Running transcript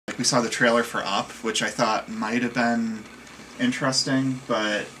we saw the trailer for Up, which I thought might have been interesting,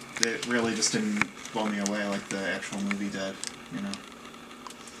 but it really just didn't blow me away like the actual movie did, you know.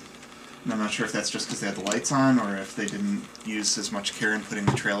 And I'm not sure if that's just because they had the lights on, or if they didn't use as much care in putting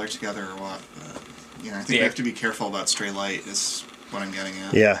the trailer together, or what. But, you know, I think we have to be careful about stray light, is what I'm getting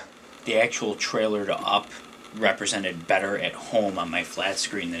at. Yeah. The actual trailer to Up represented better at home on my flat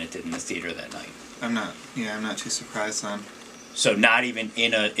screen than it did in the theater that night. I'm not too surprised then. So not even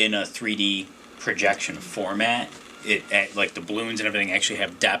in a 3D projection format, like the balloons and everything actually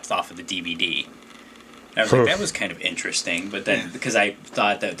have depth off of the DVD. And I was like, that was kind of interesting, but then because I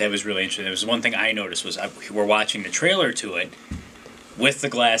thought that was really interesting. There was one thing I noticed was we're watching the trailer to it with the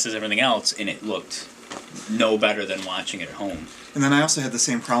glasses, everything else, and it looked no better than watching it at home. And then I also had the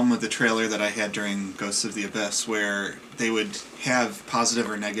same problem with the trailer that I had during Ghosts of the Abyss, where they would have positive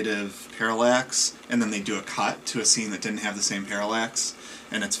or negative parallax, and then they'd do a cut to a scene that didn't have the same parallax,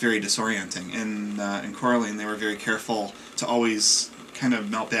 and it's very disorienting. In Coraline, they were very careful to always kind of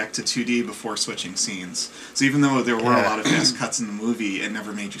melt back to 2D before switching scenes. So even though there were a lot of fast cuts in the movie, it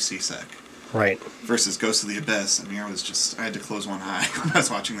never made you seasick. Right. Versus Ghost of the Abyss, I mean, I had to close one eye when I was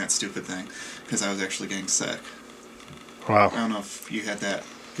watching that stupid thing, because I was actually getting sick. Wow. I don't know if you had that,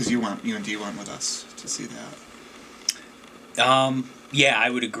 because you and Dee went with us to see that. Yeah, I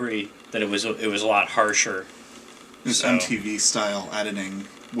would agree that it was a lot harsher. It was MTV style editing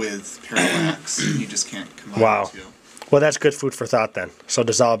with parallax. You just can't combine the two. Well, that's good food for thought then. So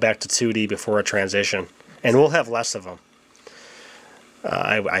dissolve back to 2D before a transition, and we'll have less of them.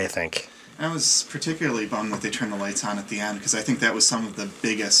 I think. I was particularly bummed that they turned the lights on at the end, because I think that was some of the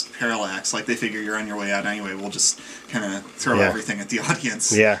biggest parallax. Like, they figure you're on your way out anyway, we'll just kind of throw everything at the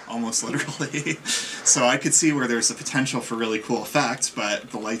audience, almost literally. So I could see where there's a potential for really cool effects,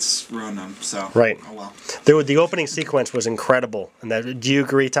 but the lights ruined them, so oh well. The opening sequence was incredible. And do you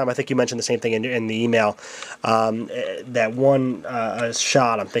agree, Tom? I think you mentioned the same thing in the email. That one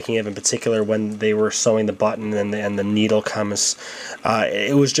shot I'm thinking of in particular, when they were sewing the button and the needle comes,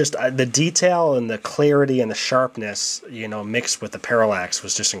 it was just the detail and the clarity and the sharpness, mixed with the parallax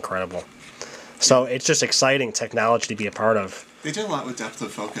was just incredible. So it's just exciting technology to be a part of. They did a lot with depth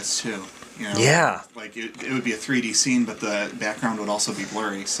of focus too. Yeah. Like it would be a 3D scene, but the background would also be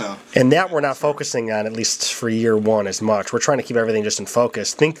blurry. So. And that we're not focusing on, at least for year one, as much. We're trying to keep everything just in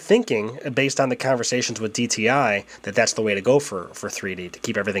focus. Thinking based on the conversations with DTI that that's the way to go for 3D, to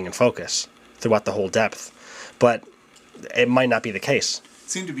keep everything in focus throughout the whole depth. But it might not be the case.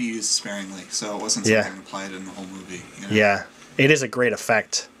 Seemed to be used sparingly, so it wasn't something applied in the whole movie. Yeah, it is a great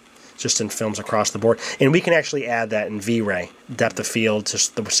effect, just in films across the board. And we can actually add that in V-Ray, depth of field,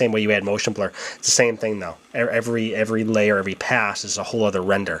 just the same way you add motion blur. It's the same thing, though. Every layer, every pass is a whole other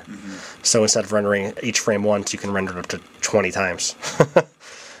render. So instead of rendering each frame once, you can render it up to 20 times.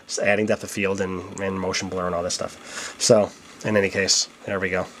 Just adding depth of field and motion blur and all this stuff. So, in any case, there we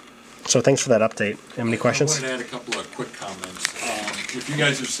go. So thanks for that update. Have any questions? I wanted to add a couple of quick comments. If you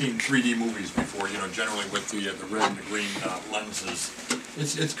guys have seen 3D movies before, generally with the red and the green lenses,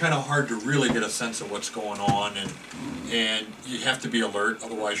 it's kind of hard to really get a sense of what's going on, and you have to be alert,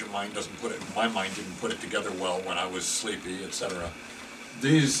 otherwise your mind doesn't my mind didn't put it together well when I was sleepy, etc.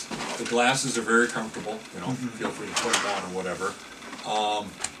 The glasses are very comfortable, feel free to put them on or whatever,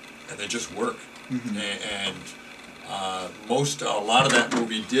 and they just work. And a lot of that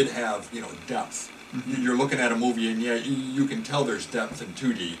movie did have, depth. You're looking at a movie and you can tell there's depth in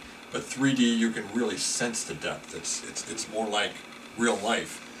 2D, but 3D you can really sense the depth. It's more like real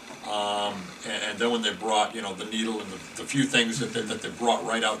life. And then when they brought, the needle and the few things that they brought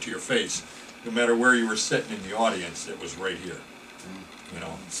right out to your face, no matter where you were sitting in the audience, it was right here.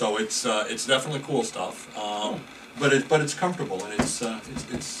 So it's definitely cool stuff. But it's comfortable and it's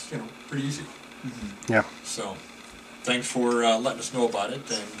pretty easy. Yeah. So thanks for letting us know about it,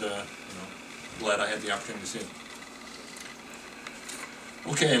 and glad I had the opportunity to see it.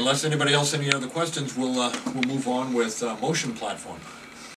 Okay, unless anybody else has any other questions, we'll move on with motion platform.